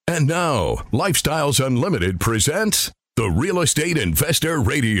And now, Lifestyles Unlimited presents the Real Estate Investor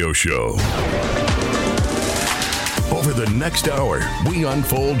Radio Show. Over the next hour, we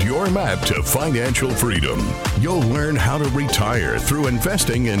unfold your map to financial freedom. You'll learn how to retire through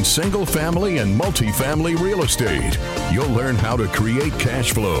investing in single-family and multifamily real estate. You'll learn how to create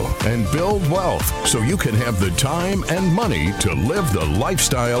cash flow and build wealth so you can have the time and money to live the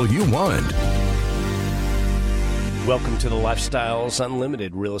lifestyle you want. Welcome to the Lifestyles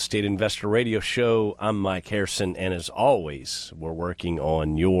Unlimited Real Estate Investor Radio Show. I'm Mike Harrison, and as always, we're working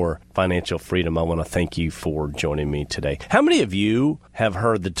on your financial freedom. I want to thank you for joining me today. How many of you have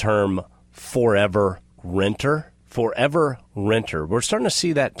heard the term forever renter? Forever renter. We're starting to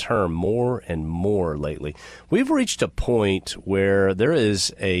see that term more and more lately. We've reached a point where there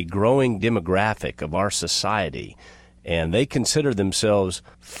is a growing demographic of our society, and they consider themselves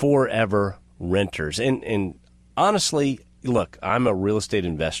forever renters. And honestly, look, I'm a real estate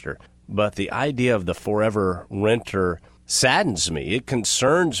investor, but the idea of the forever renter saddens me. It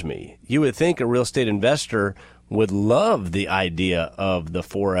concerns me. You would think a real estate investor would love the idea of the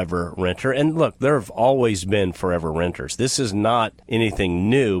forever renter. And look, there have always been forever renters. This is not anything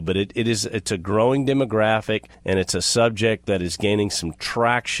new, but it's a growing demographic, and it's a subject that is gaining some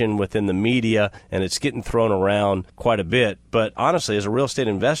traction within the media, and it's getting thrown around quite a bit. But honestly, as a real estate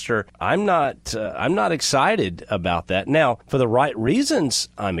investor, I'm not excited about that. Now, for the right reasons,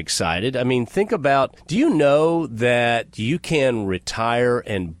 I'm excited. I mean, think about, do you know that you can retire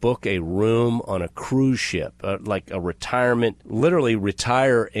and book a room on a cruise ship? Like a retirement, literally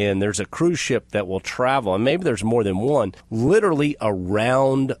retire, and there's a cruise ship that will travel, and maybe there's more than one, literally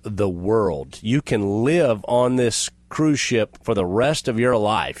around the world. You can live on this cruise ship for the rest of your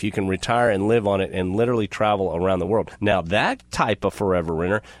life. You can retire and live on it and literally travel around the world. Now, that type of forever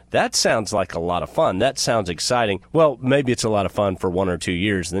renter, that sounds like a lot of fun. That sounds exciting. Well, maybe it's a lot of fun for 1 or 2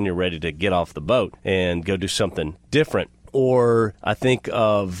 years, and then you're ready to get off the boat and go do something different. Or I think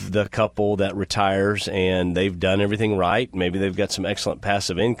of the couple that retires and they've done everything right. Maybe they've got some excellent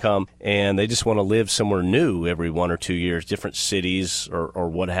passive income and they just want to live somewhere new every 1 or 2 years, different cities or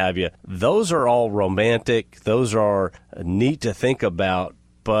what have you. Those are all romantic. Those are neat to think about.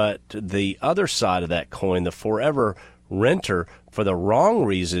 But the other side of that coin, the forever renter, for the wrong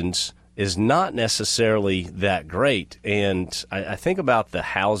reasons, is not necessarily that great. And I think about the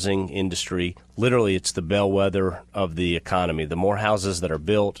housing industry. Literally, it's the bellwether of the economy. The more houses that are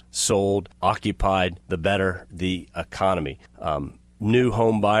built, sold, occupied, the better the economy. New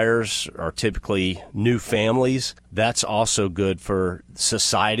home buyers are typically new families. That's also good for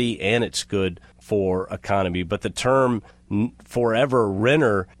society, and it's good for economy. But the term forever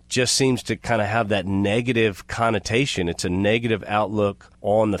renter just seems to kind of have that negative connotation. It's a negative outlook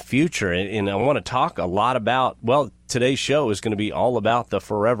on the future. And I want to talk a lot about, well, today's show is going to be all about the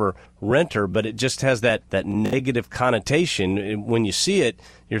forever renter, but it just has that negative connotation. When you see it,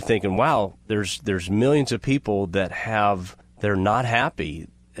 you're thinking, wow, there's millions of people that they're not happy,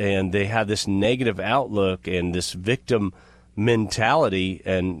 and they have this negative outlook and this victim mentality,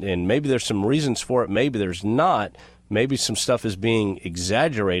 and maybe there's some reasons for it, maybe there's not. Maybe some stuff is being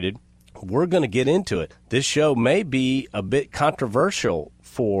exaggerated. We're going to get into it. This show may be a bit controversial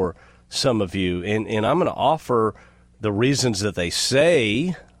for some of you, and I'm going to offer the reasons that they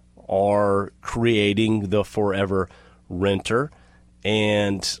say are creating the forever renter,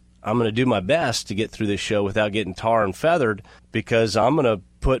 and I'm going to do my best to get through this show without getting tar and feathered, because I'm going to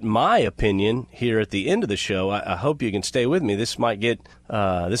put my opinion here at the end of the show. I hope you can stay with me. This might get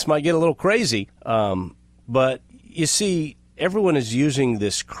a little crazy, but you see, everyone is using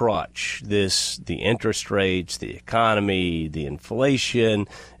this crutch, the interest rates, the economy, the inflation.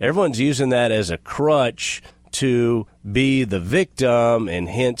 Everyone's using that as a crutch to be the victim, and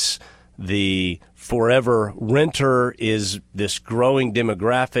hence the forever renter is this growing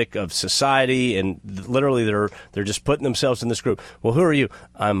demographic of society, and literally they're just putting themselves in this group. Well, who are you?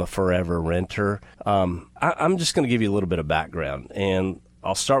 I'm a forever renter. I'm just going to give you a little bit of background, and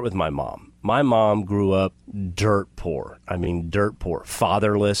I'll start with my mom. My mom grew up dirt poor. I mean, dirt poor,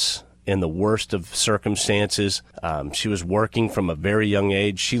 fatherless, in the worst of circumstances. She was working from a very young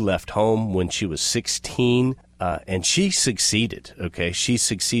age. She left home when she was 16. And she succeeded, okay? She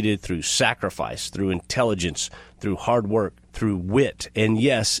succeeded through sacrifice, through intelligence, through hard work, through wit, and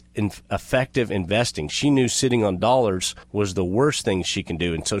yes, effective investing. She knew sitting on dollars was the worst thing she can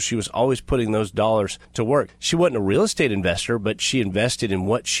do, and so she was always putting those dollars to work. She wasn't a real estate investor, but she invested in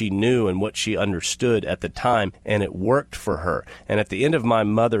what she knew and what she understood at the time, and it worked for her. And at the end of my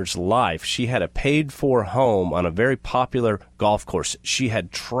mother's life, she had a paid-for home on a very popular golf course. She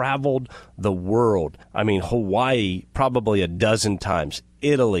had traveled the world. I mean, Hawaii Hawaii probably a dozen times,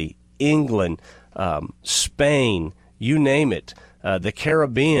 Italy, England, Spain, you name it, the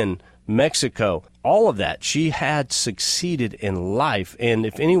Caribbean, Mexico, all of that. She had succeeded in life. And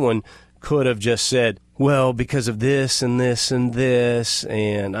if anyone could have just said, well, because of this and this and this,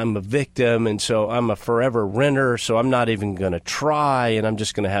 and I'm a victim, and so I'm a forever renter, so I'm not even going to try, and I'm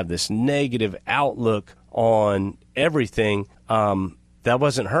just going to have this negative outlook on everything, that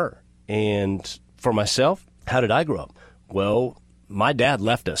wasn't her. And for myself, how did I grow up? Well, my dad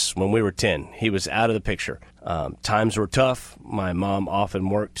left us when we were 10. He was out of the picture. Times were tough. My mom often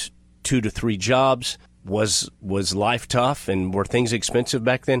worked 2 to 3 jobs. Was life tough, and were things expensive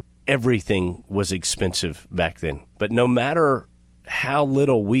back then? Everything was expensive back then. But no matter how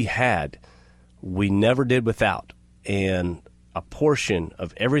little we had, we never did without. And a portion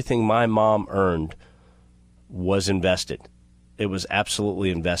of everything my mom earned was invested. It was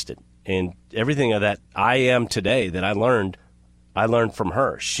absolutely invested. And everything of that I am today that I learned from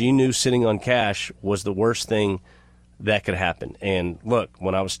her. She knew sitting on cash was the worst thing that could happen. And look,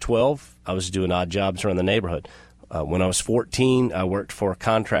 when I was 12, I was doing odd jobs around the neighborhood. When I was 14, I worked for a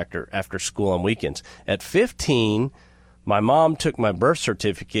contractor after school on weekends. At 15, my mom took my birth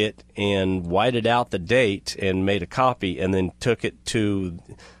certificate and whited out the date and made a copy, and then took it to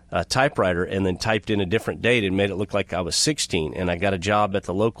a typewriter and then typed in a different date and made it look like I was 16. And I got a job at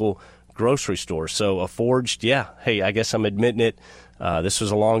the local grocery store. So a forged, hey, I guess I'm admitting it. This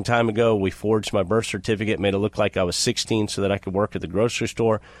was a long time ago. We forged my birth certificate, made it look like I was 16 so that I could work at the grocery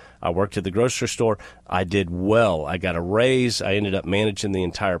store. I worked at the grocery store. I did well. I got a raise. I ended up managing the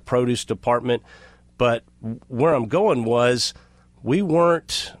entire produce department. But where I'm going was we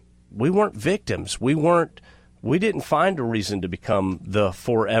weren't victims. We didn't find a reason to become the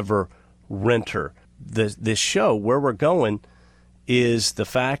forever renter. This show, where we're going, is the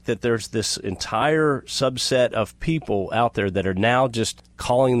fact that there's this entire subset of people out there that are now just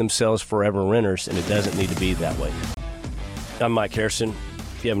calling themselves forever renters, and it doesn't need to be that way. I'm Mike Harrison.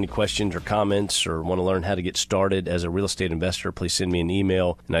 If you have any questions or comments or want to learn how to get started as a real estate investor, please send me an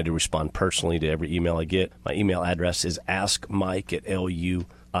email, and I do respond personally to every email I get. My email address is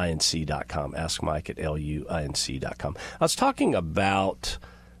askmike@luinc.com, askmike@luinc.com. I was talking about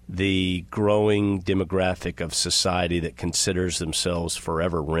the growing demographic of society that considers themselves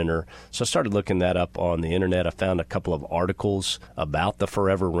forever renter. So I started looking that up on the internet. I found a couple of articles about the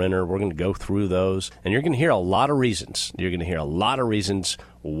forever renter. We're going to go through those, and you're going to hear a lot of reasons. You're going to hear a lot of reasons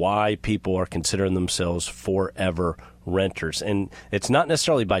why people are considering themselves forever renters. And it's not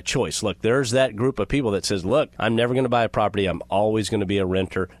necessarily by choice. Look, there's that group of people that says, look, I'm never going to buy a property. I'm always going to be a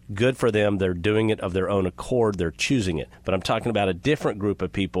renter. Good for them. They're doing it of their own accord. They're choosing it. But I'm talking about a different group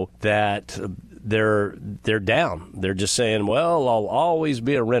of people that they're down. They're just saying, well, I'll always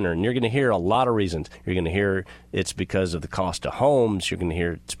be a renter. And you're going to hear a lot of reasons. You're going to hear it's because of the cost of homes. You're going to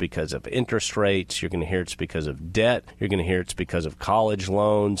hear it's because of interest rates. You're going to hear it's because of debt. You're going to hear it's because of college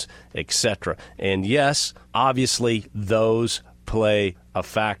loans, etc. And yes, obviously, those play a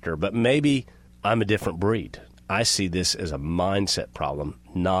factor. But maybe I'm a different breed. I see this as a mindset problem,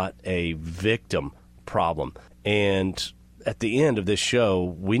 not a victim problem. And at the end of this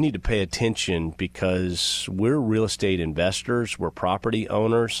show, we need to pay attention because we're real estate investors, we're property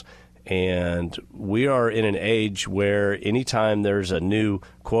owners, and we are in an age where anytime there's a new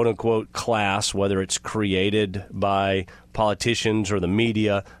quote-unquote class, whether it's created by politicians or the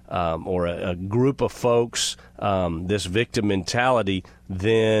media or a group of folks, this victim mentality,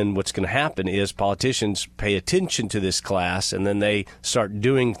 then what's going to happen is politicians pay attention to this class, and then they start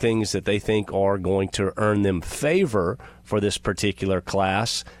doing things that they think are going to earn them favor for this particular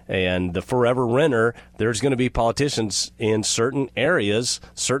class. And the forever renter, there's going to be politicians in certain areas,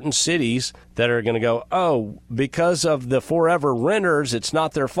 certain cities, that are going to go, oh, because of the forever renters, it's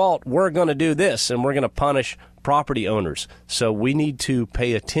not their fault. We're going to do this, and we're going to punish property owners. So we need to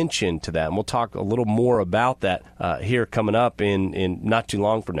pay attention to that. And we'll talk a little more about that here coming up in not too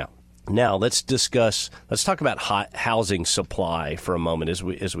long from now. Now, let's talk about housing supply for a moment as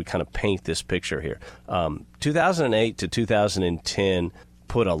we kind of paint this picture here. 2008 to 2010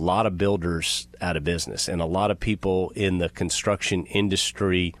 put a lot of builders out of business, and a lot of people in the construction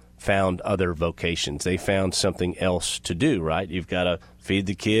industry found other vocations. They found something else to do, right? You've got to feed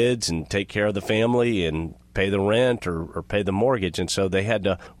the kids and take care of the family and pay the rent or pay the mortgage. And so they had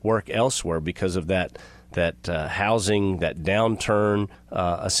to work elsewhere because of that housing, that downturn,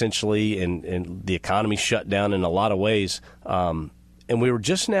 essentially, and the economy shut down in a lot of ways. And we were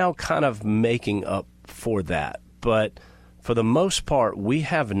just now kind of making up for that. But for the most part, we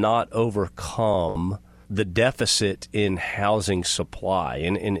have not overcome the deficit in housing supply.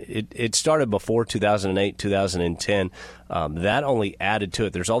 And it started before 2008, 2010. That only added to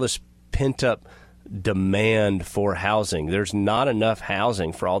it. There's all this pent-up demand for housing. There's not enough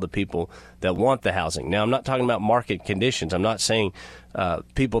housing for all the people that want the housing. Now, I'm not talking about market conditions. I'm not saying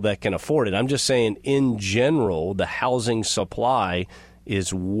people that can afford it. I'm just saying, in general, the housing supply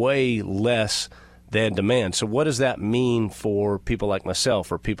is way less than demand. So what does that mean for people like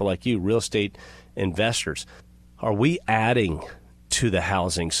myself or people like you, real estate investors? Are we adding to the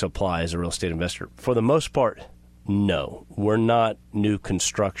housing supply as a real estate investor? For the most part, no. We're not new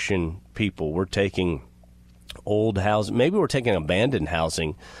construction people. We're taking old housing. Maybe we're taking abandoned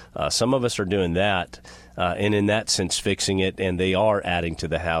housing. Some of us are doing that, and in that sense fixing it, and they are adding to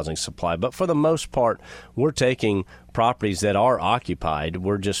the housing supply. But for the most part, we're taking properties that are occupied.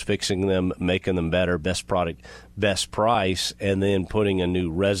 We're just fixing them, making them better, best product, best price, and then putting a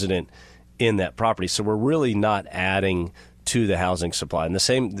new resident in that property. So we're really not adding to the housing supply. And the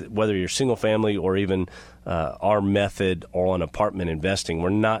same, whether you're single family or even our method on apartment investing, we're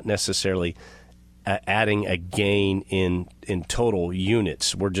not necessarily adding a gain in total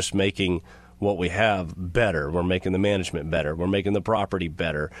units. We're just making what we have better. We're making the management better. We're making the property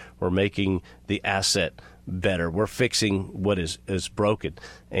better. We're making the asset better. We're fixing what is broken.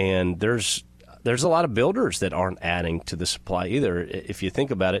 And there's a lot of builders that aren't adding to the supply either. If you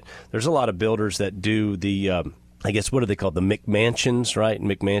think about it, there's a lot of builders that do the I guess, what are they called? The McMansions, right?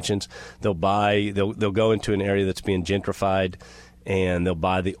 McMansions. They'll go into an area that's being gentrified, and they'll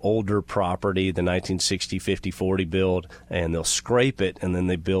buy the older property, the 1960, 50, 40 build, and they'll scrape it, and then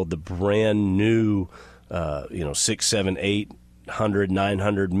they build the brand new, $600, $700, $800,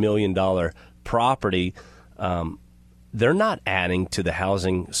 $900 million property. They're not adding to the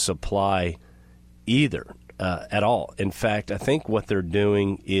housing supply either at all. In fact, I think what they're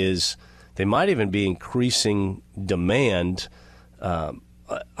doing is they might even be increasing demand on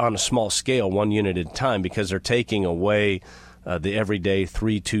a small scale, one unit at a time, because they're taking away the everyday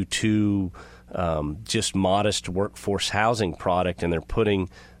 322 just modest workforce housing product, and they're putting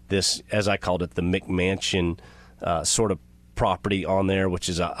this, as I called it, the McMansion sort of property on there, which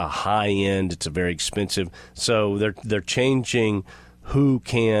is a high end. It's a very expensive. So they're changing who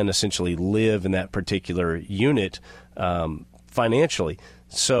can essentially live in that particular unit financially.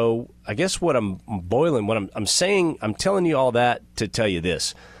 So I guess what I'm saying, I'm telling you all that to tell you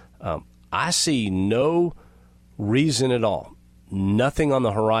this. I see no reason at all, nothing on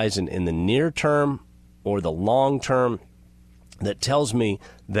the horizon in the near term or the long term that tells me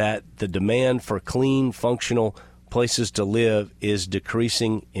that the demand for clean, functional places to live is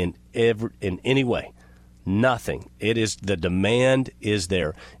decreasing in any way. Nothing. It is, the demand is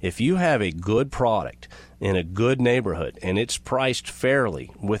there. If you have a good product in a good neighborhood and it's priced fairly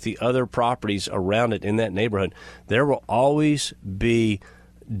with the other properties around it in that neighborhood, there will always be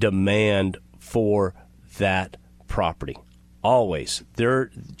demand for that property. Always. There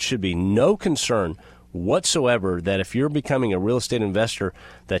should be no concern whatsoever that if you're becoming a real estate investor,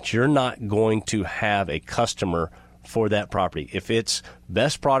 that you're not going to have a customer for that property. If it's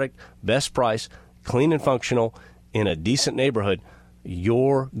best product, best price, clean and functional in a decent neighborhood,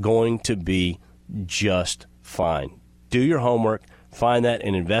 you're going to be just fine. Do your homework, find that,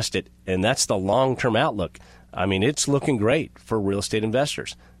 and invest it. And that's the long-term outlook. I mean, it's looking great for real estate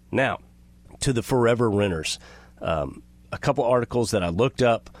investors. Now, to the forever renters, a couple articles that I looked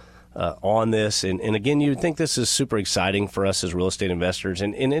up on this, and again, you would think this is super exciting for us as real estate investors,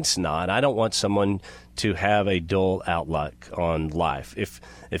 and it's not. I don't want someone to have a dull outlook on life.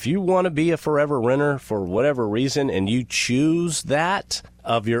 If you want to be a forever renter for whatever reason, and you choose that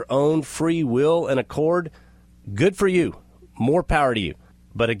of your own free will and accord, good for you. More power to you.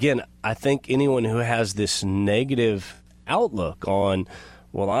 But again, I think anyone who has this negative outlook on,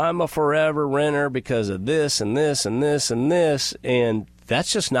 well, I'm a forever renter because of this and this and this and this, and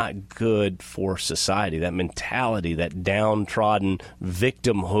that's just not good for society. That mentality, that downtrodden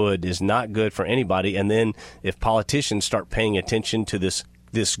victimhood is not good for anybody. And then if politicians start paying attention to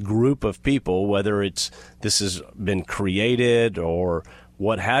this group of people, whether this has been created or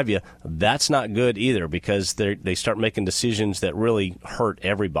what have you, that's not good either, because they start making decisions that really hurt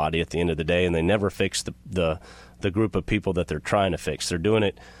everybody at the end of the day, and they never fix the group of people that they're trying to fix. They're doing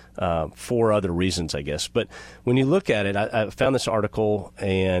it for other reasons, I guess. But when you look at it, I found this article,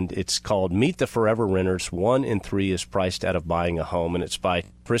 and it's called Meet the Forever Renters. 1 in 3 is priced out of buying a home, and it's by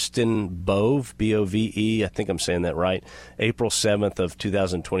Kristen Bove, B-O-V-E. I think I'm saying that right. April 7th of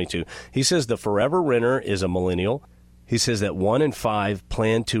 2022. He says the forever renter is a millennial. He says that 1 in 5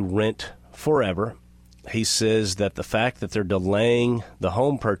 plan to rent forever. he says that the fact that they're delaying the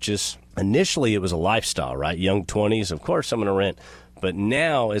home purchase, initially it was a lifestyle, right? Young 20s, of course I'm going to rent. But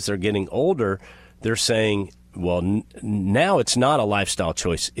now as they're getting older, they're saying, well, now it's not a lifestyle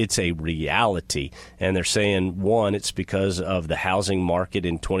choice. It's a reality. And they're saying, one, it's because of the housing market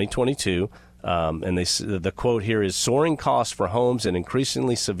in 2022. And the quote here is, soaring costs for homes and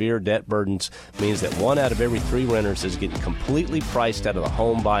increasingly severe debt burdens means that 1 out of every 3 renters is getting completely priced out of the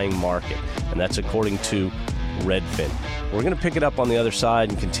home buying market. And that's according to Redfin. We're going to pick it up on the other side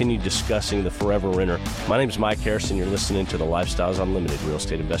and continue discussing the forever renter. My name is Mike Harrison. You're listening to the Lifestyles Unlimited Real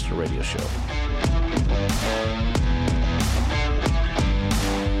Estate Investor Radio Show.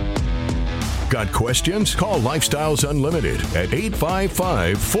 Got questions? Call Lifestyles Unlimited at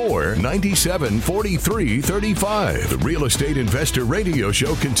 855-497-4335. The Real Estate Investor Radio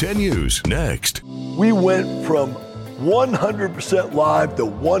Show continues next. We went from 100% live to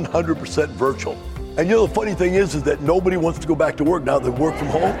 100% virtual. And the funny thing is that nobody wants to go back to work now they work from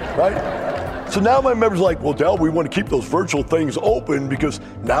home, right? So now my members are like, well, Del, we want to keep those virtual things open because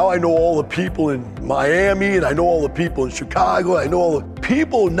now I know all the people in Miami and I know all the people in Chicago. I know all the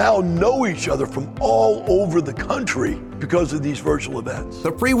people now know each other from all over the country because of these virtual events.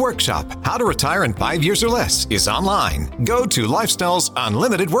 The free workshop, How to Retire in 5 Years or Less, is online. Go to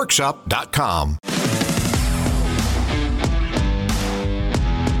lifestylesunlimitedworkshop.com.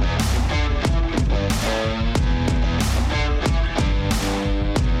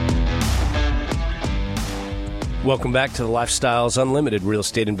 Welcome back to the Lifestyles Unlimited Real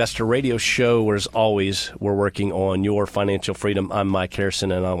Estate Investor Radio Show, where, as always, we're working on your financial freedom. I'm Mike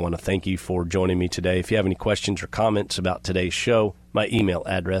Harrison, and I want to thank you for joining me today. If you have any questions or comments about today's show, my email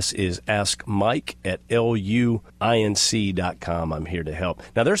address is askmike@luinc.com. I'm here to help.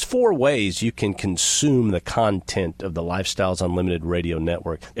 Now, there's 4 ways you can consume the content of the Lifestyles Unlimited Radio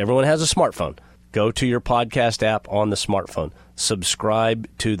Network. Everyone has a smartphone. Go to your podcast app on the smartphone. Subscribe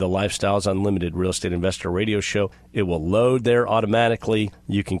to the Lifestyles Unlimited Real Estate Investor Radio Show. It will load there automatically.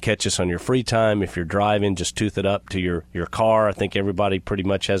 You can catch us on your free time. If you're driving, just tooth it up to your car. I think everybody pretty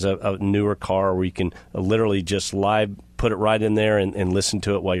much has a newer car where you can literally just live put it right in there and listen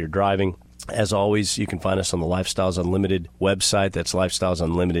to it while you're driving. As always, you can find us on the Lifestyles Unlimited website. That's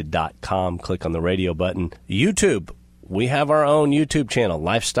lifestylesunlimited.com. Click on the radio button. YouTube. We have our own YouTube channel,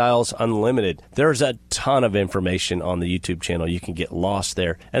 Lifestyles Unlimited. There's a ton of information on the YouTube channel. You can get lost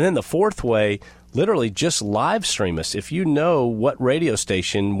there. And then the 4th way, literally just live stream us. If you know what radio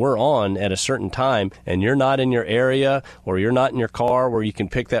station we're on at a certain time and you're not in your area or you're not in your car where you can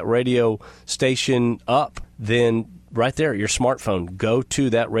pick that radio station up, then right there, your smartphone, go to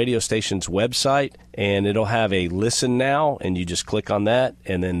that radio station's website, and it'll have a listen now, and you just click on that,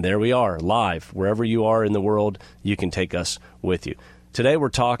 and then there we are, live. Wherever you are in the world, you can take us with you. Today we're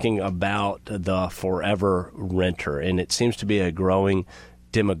talking about the forever renter, and it seems to be a growing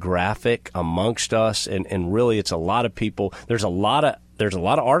demographic amongst us, and really it's a lot of people. There's a lot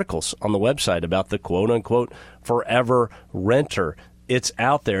of articles on the website about the quote-unquote forever renter. It's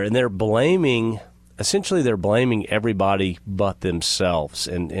out there, and they're blaming everybody but themselves,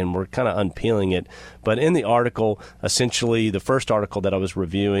 and we're kind of unpeeling it. But in the article, essentially the first article that I was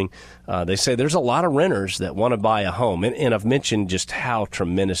reviewing, they say there's a lot of renters that want to buy a home, and I've mentioned just how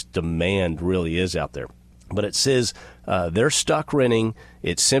tremendous demand really is out there. But it says they're stuck renting.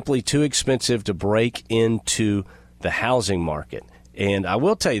 It's simply too expensive to break into the housing market. And I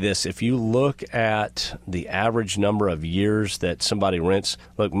will tell you this, if you look at the average number of years that somebody rents,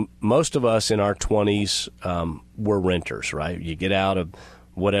 look, most of us in our 20s were renters, right? You get out of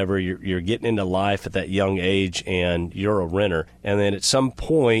whatever, you're getting into life at that young age and you're a renter. And then at some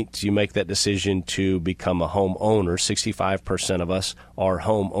point you make that decision to become a homeowner. 65% of us are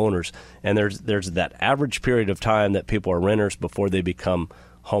homeowners. And there's that average period of time that people are renters before they become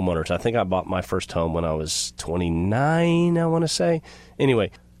homeowners. I think I bought my first home when I was 29, I want to say. Anyway,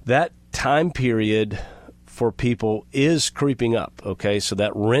 that time period for people is creeping up, okay? So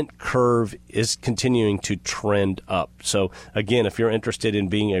that rent curve is continuing to trend up. So again, if you're interested in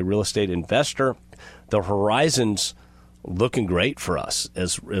being a real estate investor, the horizon's looking great for us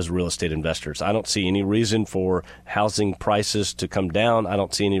as real estate investors. I don't see any reason for housing prices to come down. I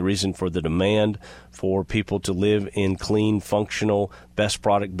don't see any reason for the demand for people to live in clean, functional, best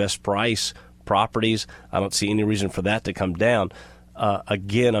product, best price properties. I don't see any reason for that to come down.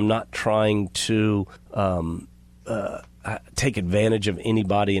 Again, I'm not trying to take advantage of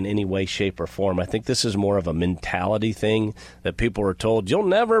anybody in any way, shape, or form. I think this is more of a mentality thing that people are told, you'll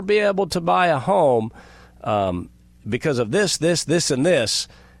never be able to buy a home because of this, and this.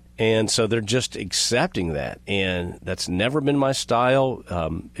 And so they're just accepting that. And that's never been my style.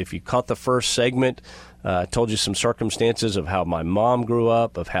 If you caught the first segment, I told you some circumstances of how my mom grew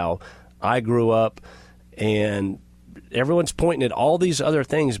up, of how I grew up. And everyone's pointing at all these other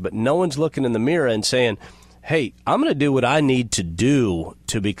things, but no one's looking in the mirror and saying, hey, I'm going to do what I need to do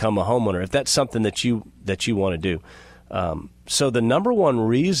to become a homeowner, if that's something that you want to do. So the number one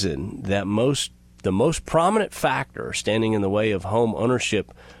reason that the most prominent factor standing in the way of home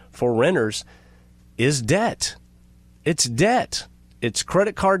ownership for renters is debt. It's debt. It's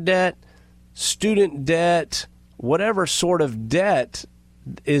credit card debt, student debt, whatever sort of debt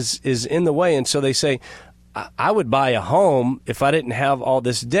is in the way. And so they say, I would buy a home if I didn't have all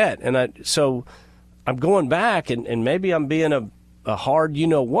this debt. And so I'm going back, and maybe I'm being a hard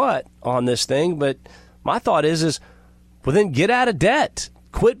you-know-what on this thing, but my thought is, well, then get out of debt.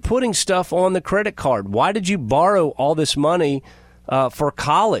 Quit putting stuff on the credit card. Why did you borrow all this money for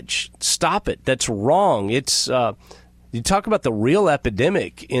college? Stop it. That's wrong. It's you talk about the real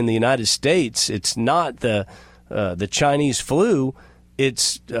epidemic in the United States. It's not the Chinese flu.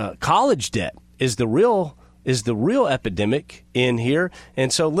 It's college debt is the real epidemic in here.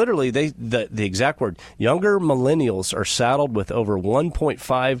 And so literally the exact word, younger millennials are saddled with over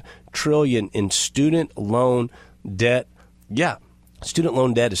 $1.5 trillion in student loan debt. Yeah, student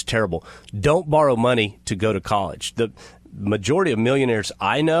loan debt is terrible. Don't borrow money to go to college. The majority of millionaires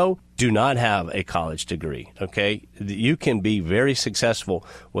I know do not have a college degree, okay? You can be very successful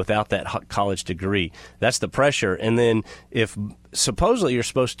without that college degree. That's the pressure. And then if supposedly you're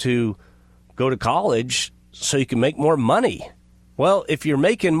supposed to go to college so you can make more money. Well, if you're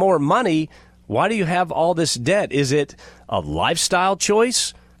making more money, why do you have all this debt? Is it a lifestyle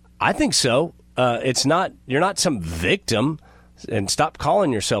choice? I think so. It's not. You're not some victim, and stop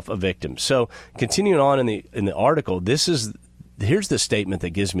calling yourself a victim. So, continuing on in the article, here's the statement that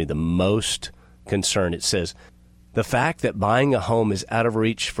gives me the most concern. It says, the fact that buying a home is out of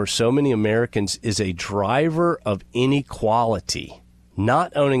reach for so many Americans is a driver of inequality.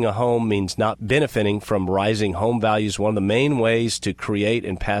 Not owning a home means not benefiting from rising home values, one of the main ways to create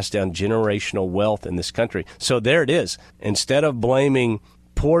and pass down generational wealth in this country. So there it is. Instead of blaming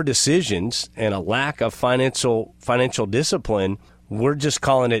poor decisions and a lack of financial discipline, we're just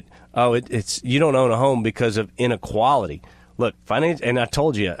calling it, it's you don't own a home because of inequality. Look, and I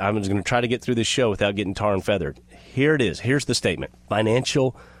told you I was going to try to get through this show without getting tar and feathered. Here it is. Here's the statement.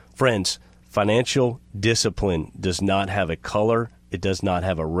 Financial discipline does not have a color. It does not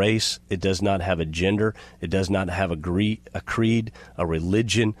have a race. It does not have a gender. It does not have a creed, a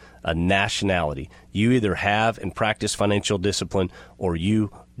religion, a nationality. You either have and practice financial discipline or you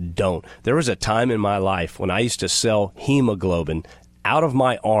don't. There was a time in my life when I used to sell hemoglobin out of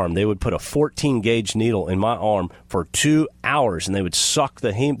my arm. They would put a 14-gauge needle in my arm for 2 hours, and they would suck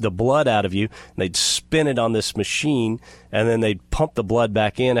the blood out of you, and they'd spin it on this machine, and then they'd pump the blood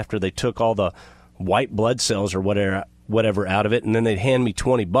back in after they took all the white blood cells or whatever out of it, and then they'd hand me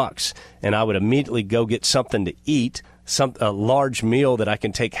 $20, and I would immediately go get something to eat, a large meal that I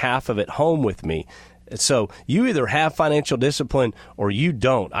can take half of it home with me. So you either have financial discipline or you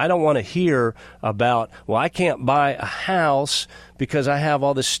don't. I don't want to hear about, well, I can't buy a house because I have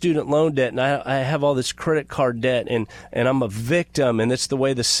all this student loan debt and I have all this credit card debt and I'm a victim and it's the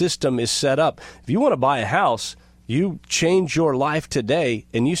way the system is set up. If you want to buy a house, you change your life today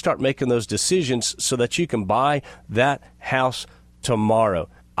and you start making those decisions so that you can buy that house tomorrow.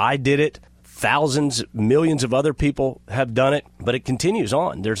 I did it. Thousands, millions of other people have done it, but it continues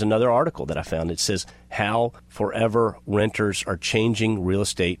on. There's another article that I found. It says how forever renters are changing real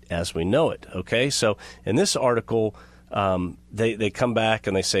estate as we know it. Okay, so in this article, they come back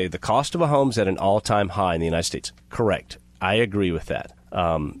and they say the cost of a home is at an all-time high in the United States. Correct. I agree with that.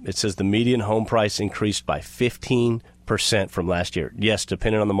 It says the median home price increased by 15% from last year. Yes,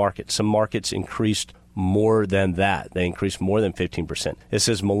 depending on the market. Some markets increased more than that. They increased more than 15%. It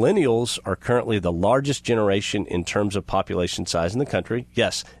says millennials are currently the largest generation in terms of population size in the country.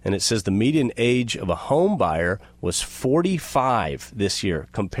 Yes. And it says the median age of a home buyer was 45 this year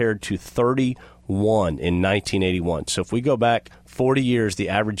compared to 31 in 1981. So if we go back 40 years, the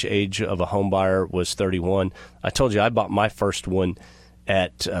average age of a home buyer was 31. I told you I bought my first one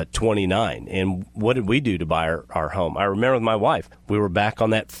at 29. And what did we do to buy our home? I remember with my wife, we were back on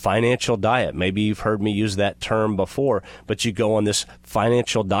that financial diet. Maybe you've heard me use that term before, but you go on this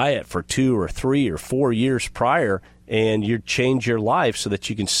financial diet for 2 or 3 or 4 years prior, and you change your life so that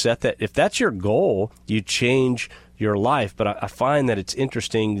you can set that. If that's your goal, you change your life. But I find that it's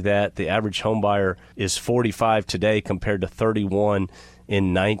interesting that the average home buyer is 45 today compared to 31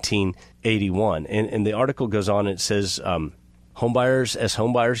 in 1981. And the article goes on and it says, as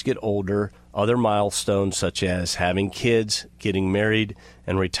homebuyers get older, other milestones such as having kids, getting married,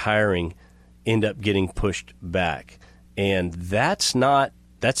 and retiring end up getting pushed back. And that's not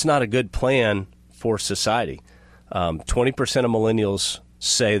a good plan for society. 20% of millennials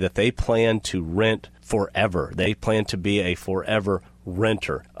say that they plan to rent forever. They plan to be a forever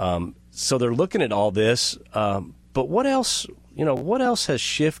renter. So they're looking at all this. But what else? What else has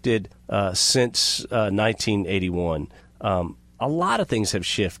shifted since 1981? A lot of things have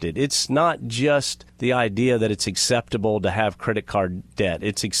shifted. It's not just the idea that it's acceptable to have credit card debt.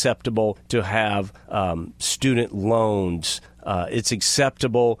 It's acceptable to have student loans. It's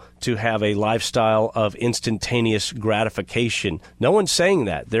acceptable to have a lifestyle of instantaneous gratification. No one's saying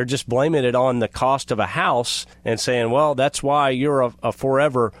that. They're just blaming it on the cost of a house and saying, well, that's why you're a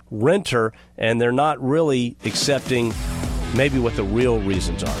forever renter, and they're not really accepting maybe what the real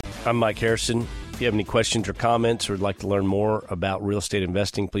reasons are. I'm Mike Harrison. If you have any questions or comments or would like to learn more about real estate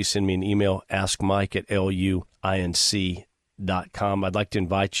investing, please send me an email, askmike@luinc.com. I'd like to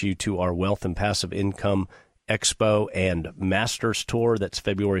invite you to our Wealth and Passive Income Expo and Masters Tour. That's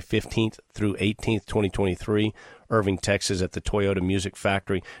February 15th through 18th, 2023, Irving, Texas, at the Toyota Music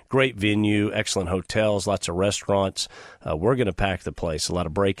Factory. Great venue, excellent hotels, lots of restaurants. We're going to pack the place. A lot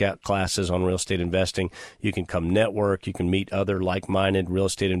of breakout classes on real estate investing. You can come network. You can meet other like-minded real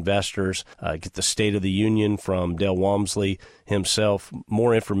estate investors. Get the State of the Union from Dale Walmsley himself.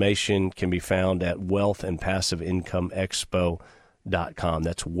 More information can be found at wealthandpassiveincomeexpo.com.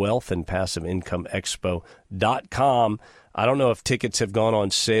 That's wealthandpassiveincomeexpo.com. I don't know if tickets have gone on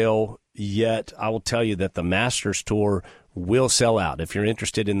sale yet. I will tell you that the Masters Tour will sell out. If you're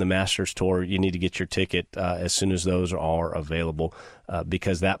interested in the Masters Tour, you need to get your ticket as soon as those are available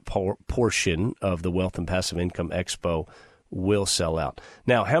because that portion of the Wealth and Passive Income Expo will sell out.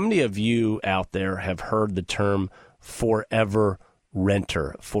 Now, how many of you out there have heard the term forever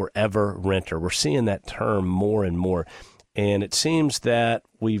renter? Forever renter. We're seeing that term more and more. And it seems that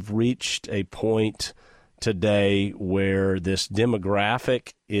we've reached a point today where this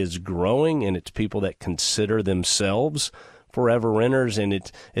demographic is growing, and it's people that consider themselves forever renters, and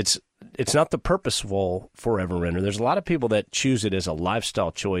it's not the purposeful forever renter. There's a lot of people that choose it as a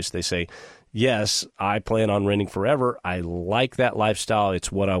lifestyle choice. They say, yes, I plan on renting forever. I like that lifestyle.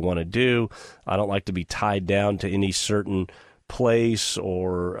 It's what I want to do. I don't like to be tied down to any certain place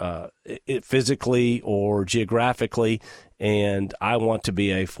or physically or geographically, and I want to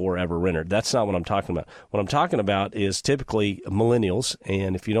be a forever renter. That's not what I'm talking about. What I'm talking about is typically millennials,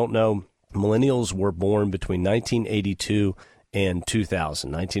 and if you don't know, millennials were born between 1982 and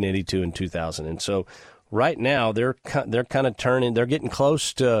 2000, 1982 and 2000, and so right now they're kind of turning. They're getting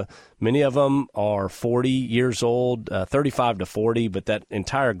close to. Many of them are 40 years old, 35 to 40, but that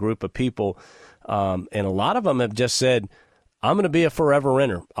entire group of people, and a lot of them have just said, I'm going to be a forever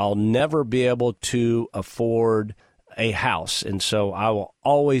renter. I'll never be able to afford a house, and so I will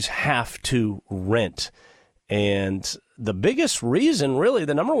always have to rent. And the biggest reason, really,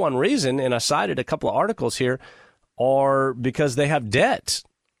 the number one reason, and I cited a couple of articles here, are because they have debt.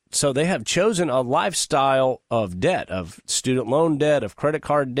 So they have chosen a lifestyle of debt, of student loan debt, of credit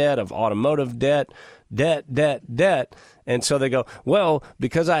card debt, of automotive debt. And so they go, well,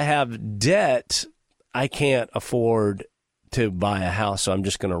 because I have debt, I can't afford to buy a house, so I'm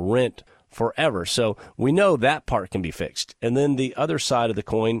just going to rent forever. So we know that part can be fixed. And then the other side of the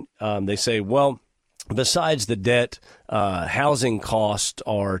coin, they say, well, besides the debt, housing costs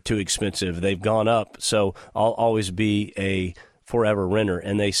are too expensive. They've gone up, so I'll always be a forever renter.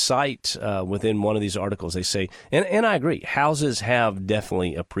 And they cite within one of these articles, they say, and I agree, houses have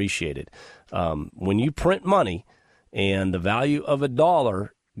definitely appreciated. When you print money and the value of a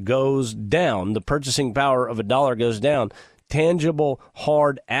dollar goes down, the purchasing power of a dollar goes down, tangible,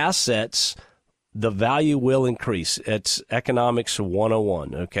 hard assets, the value will increase. It's economics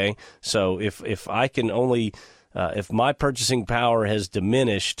 101, okay? So if I can only, if my purchasing power has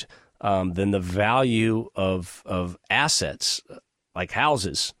diminished, then the value of assets, like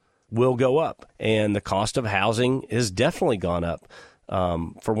houses, will go up. And the cost of housing has definitely gone up.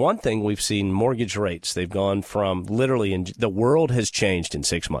 For one thing, we've seen mortgage rates. They've gone from literally, the world has changed in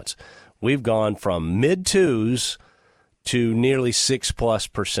 6 months. We've gone from mid-twos to nearly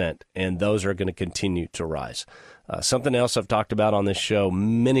 6+%, and those are going to continue to rise. Something else I've talked about on this show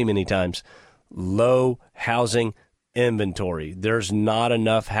many, many times, low housing inventory. There's not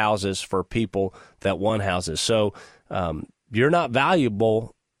enough houses for people that want houses. So you're not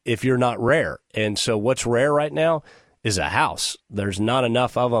valuable if you're not rare. And so what's rare right now is a house. There's not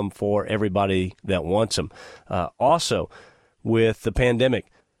enough of them for everybody that wants them. Also, with the pandemic,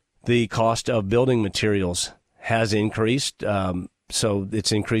 the cost of building materials has increased. So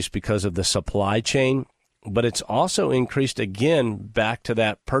it's increased because of the supply chain, but it's also increased again back to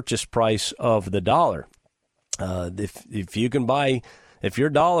that purchase price of the dollar. If you can buy, if your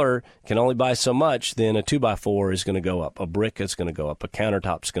dollar can only buy so much, then a 2x4 is going to go up. A brick is going to go up. A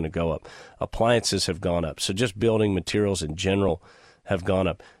countertop is going to go up. Appliances have gone up. So just building materials in general have gone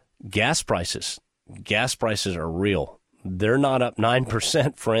up. Gas prices are real. They're not up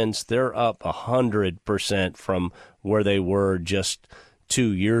 9%, friends. They're up 100% from where they were just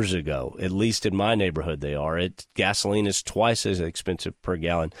 2 years ago. At least in my neighborhood, they are. Gasoline is twice as expensive per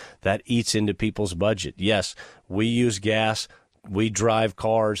gallon. That eats into people's budget. Yes, we use gas. We drive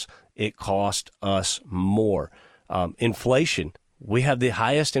cars. It costs us more. Inflation. We have the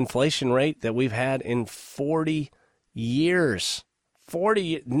highest inflation rate that we've had in 40 years.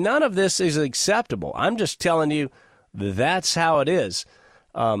 None of this is acceptable. I'm just telling you, that's how it is.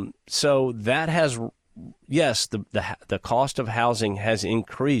 So that has, yes, the cost of housing has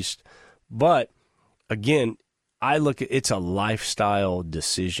increased, but again, I look at it's a lifestyle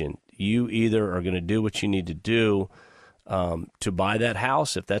decision. You either are going to do what you need to do to buy that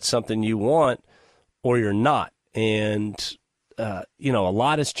house if that's something you want, or you're not. And a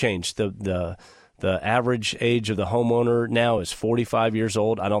lot has changed. The average age of the homeowner now is 45 years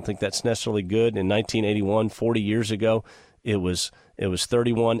old. I don't think that's necessarily good. In 1981, 40 years ago, it was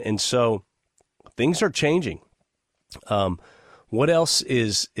 31, and so things are changing. What else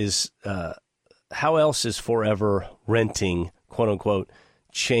how else is forever renting, quote unquote,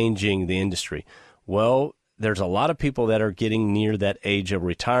 changing the industry? Well, there's a lot of people that are getting near that age of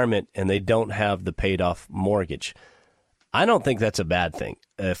retirement, and they don't have the paid off mortgage. I don't think that's a bad thing.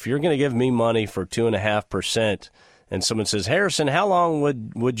 If you're going to give me money for 2.5%, and someone says, Harrison, how long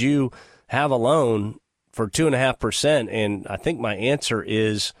would you have a loan for 2.5%? And I think my answer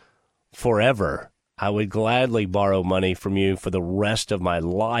is forever. I would gladly borrow money from you for the rest of my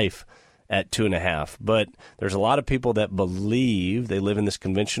life at 2.5%. But there's a lot of people that believe they live in this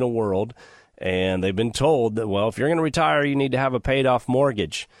conventional world, and they've been told that, well, if you're going to retire, you need to have a paid off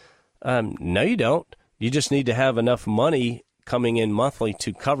mortgage. No, you don't. You just need to have enough money coming in monthly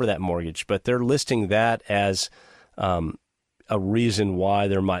to cover that mortgage. But they're listing that as a reason why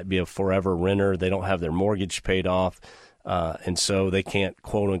there might be a forever renter. They don't have their mortgage paid off, and so they can't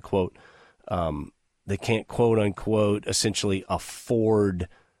quote unquote essentially afford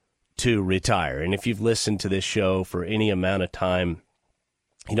to retire. And if you've listened to this show for any amount of time,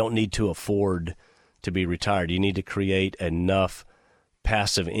 you don't need to afford to be retired. You need to create enough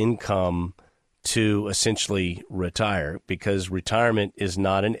passive income to essentially retire, because retirement is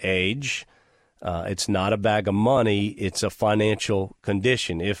not an age. It's not a bag of money. It's a financial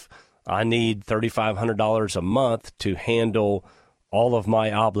condition. If I need $3,500 a month to handle all of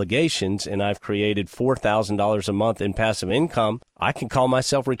my obligations, and I've created $4,000 a month in passive income, I can call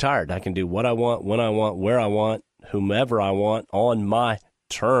myself retired. I can do what I want, when I want, where I want, whomever I want, on my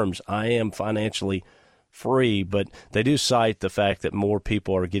terms. I am financially free. But they do cite the fact that more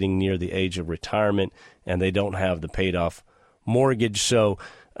people are getting near the age of retirement, and they don't have the paid off mortgage. So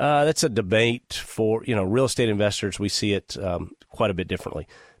that's a debate for real estate investors. We see it quite a bit differently.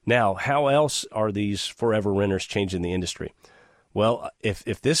 Now, how else are these forever renters changing the industry? Well,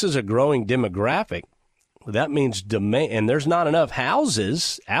 if this is a growing demographic, that means demand, and there's not enough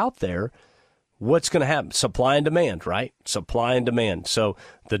houses out there. What's going to happen? Supply and demand, right? Supply and demand. So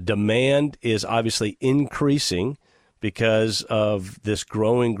the demand is obviously increasing because of this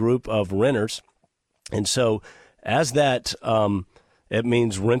growing group of renters. And so as that, it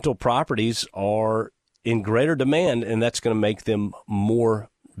means rental properties are in greater demand, and that's going to make them more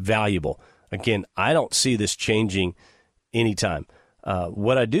valuable. Again, I don't see this changing anytime.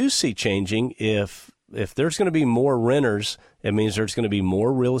 What I do see changing, if there's going to be more renters, it means there's going to be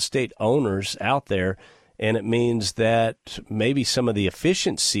more real estate owners out there, and it means that maybe some of the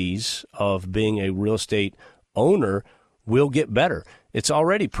efficiencies of being a real estate owner will get better. It's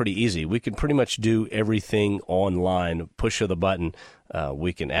already pretty easy. We can pretty much do everything online, push of the button.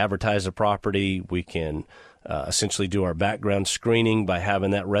 We can advertise a property. We can essentially do our background screening by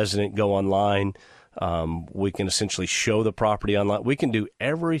having that resident go online. We can essentially show the property online. We can do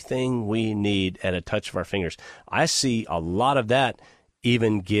everything we need at a touch of our fingers. I see a lot of that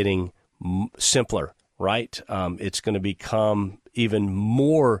even getting simpler, right? It's going to become even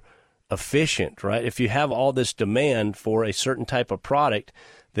more efficient, right? If you have all this demand for a certain type of product,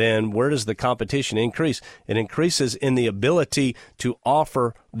 then where does the competition increase? It increases in the ability to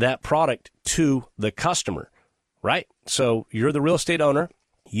offer that product to the customer, right? So you're the real estate owner.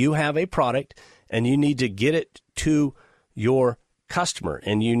 You have a product, and you need to get it to your customer,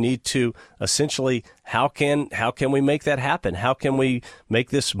 and you need to essentially, how can we make that happen? How can we make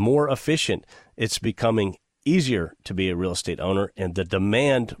this more efficient? It's becoming easier to be a real estate owner, and the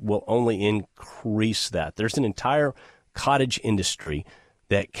demand will only increase that. There's an entire cottage industry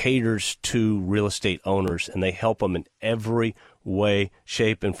that caters to real estate owners, and they help them in every way,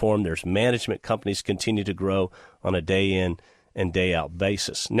 shape, and form. There's management companies continue to grow on a day in and day out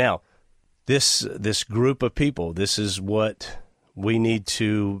basis. Now, this group of people, this is what we need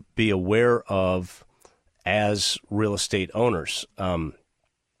to be aware of as real estate owners,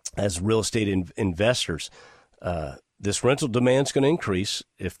 as real estate investors. This rental demand is going to increase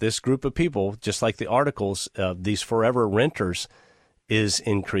if this group of people, just like the articles, these forever renters, is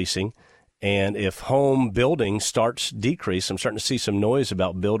increasing. And if home building starts decrease, I'm starting to see some noise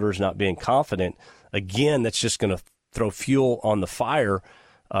about builders not being confident. Again, that's just going to throw fuel on the fire.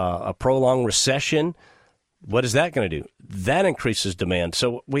 A prolonged recession, what is that going to do? That increases demand.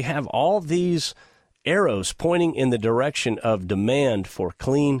 So we have all these arrows pointing in the direction of demand for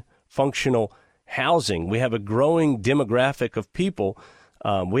clean, functional housing. We have a growing demographic of people.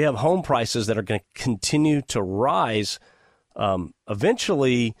 We have home prices that are going to continue to rise.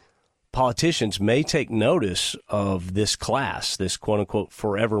 Eventually, politicians may take notice of this class, this quote-unquote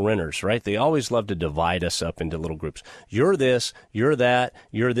forever renters, right? They always love to divide us up into little groups. You're this, you're that,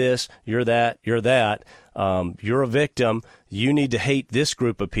 you're this, you're that, you're that. You're a victim. You need to hate this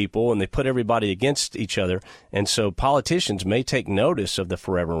group of people, and they put everybody against each other. And so politicians may take notice of the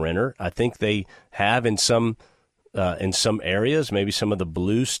forever renter. I think they have in some areas, maybe some of the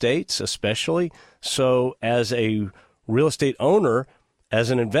blue states especially. So as a real estate owner, as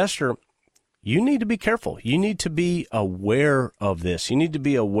an investor, you need to be careful. You need to be aware of this. You need to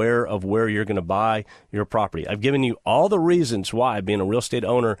be aware of where you're going to buy your property. I've given you all the reasons why being a real estate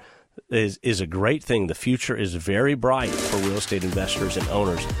owner is a great thing. The future is very bright for real estate investors and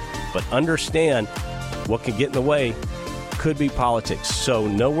owners. But understand what can get in the way could be politics. So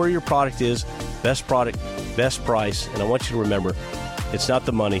know where your product, best price. And I want you to remember, it's not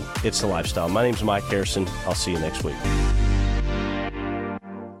the money, it's the lifestyle. My name's Mike Harrison. I'll see you next week.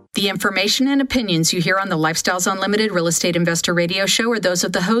 The information and opinions you hear on the Lifestyles Unlimited Real Estate Investor Radio Show are those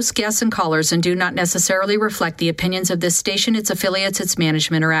of the hosts, guests, and callers and do not necessarily reflect the opinions of this station, its affiliates, its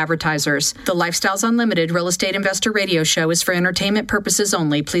management, or advertisers. The Lifestyles Unlimited Real Estate Investor Radio Show is for entertainment purposes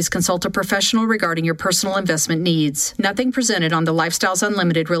only. Please consult a professional regarding your personal investment needs. Nothing presented on the Lifestyles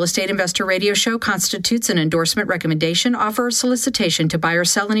Unlimited Real Estate Investor Radio Show constitutes an endorsement, recommendation, offer, or solicitation to buy or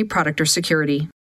sell any product or security.